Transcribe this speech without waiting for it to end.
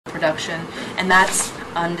production, and that's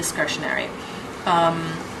undiscretionary.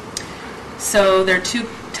 So there are two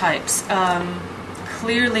types.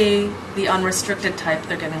 Clearly, the unrestricted type,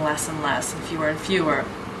 they're getting less and less, and fewer.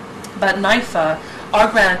 But NIFA,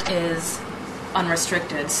 our grant is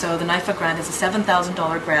unrestricted. So the NIFA grant is a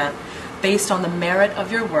 $7,000 grant based on the merit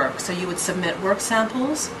of your work. So you would submit work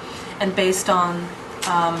samples, and based on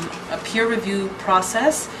a peer review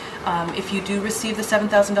process, if you do receive the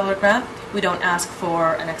 $7,000 grant, we don't ask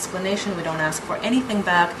for an explanation, we don't ask for anything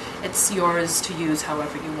back, it's yours to use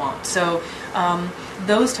however you want. So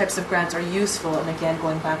those types of grants are useful, and again,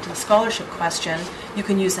 going back to the scholarship question, you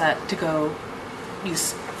can use that to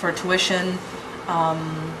use for tuition,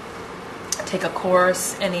 take a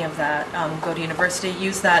course, any of that, go to university,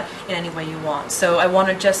 use that in any way you want. So I want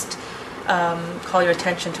to just call your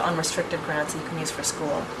attention to unrestricted grants that you can use for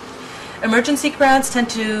school. Emergency grants tend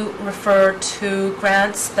to refer to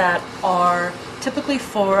grants that are typically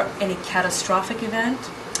for any catastrophic event.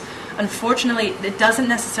 Unfortunately, it doesn't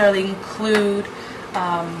necessarily include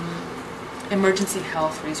emergency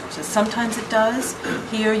health resources. Sometimes it does.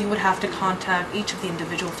 Here you would have to contact each of the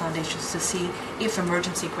individual foundations to see if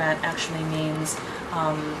emergency grant actually means,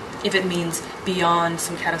 if it means beyond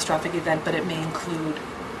some catastrophic event, but it may include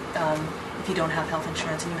if you don't have health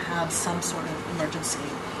insurance and you have some sort of emergency.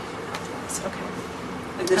 Okay.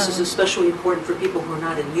 And this is especially important for people who are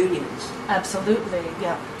not in unions. Absolutely,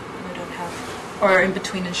 yeah. You don't have, or in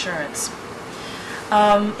between insurance.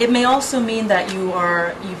 It may also mean that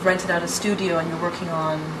you've rented out a studio and you're working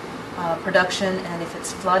on production, and if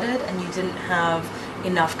it's flooded and you didn't have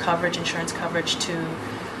enough coverage, insurance coverage to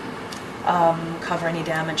cover any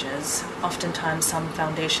damages, oftentimes some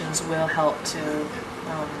foundations will help to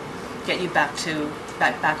get you back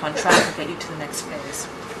on track and get you to the next phase.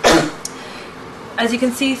 As you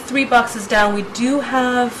can see, 3 boxes down, we do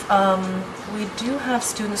have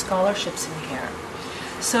student scholarships in here.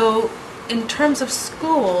 So in terms of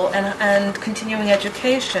school and continuing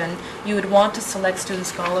education, you would want to select student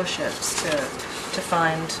scholarships to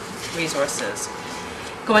find resources.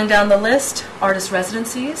 Going down the list, artist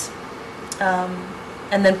residencies,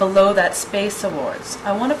 and then below that, space awards.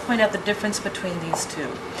 I want to point out the difference between these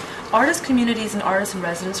two. Artist communities and artist in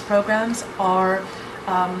residence programs are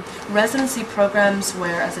residency programs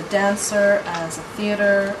where, as a dancer, as a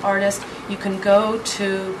theater artist, you can go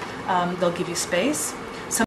to, they'll give you space,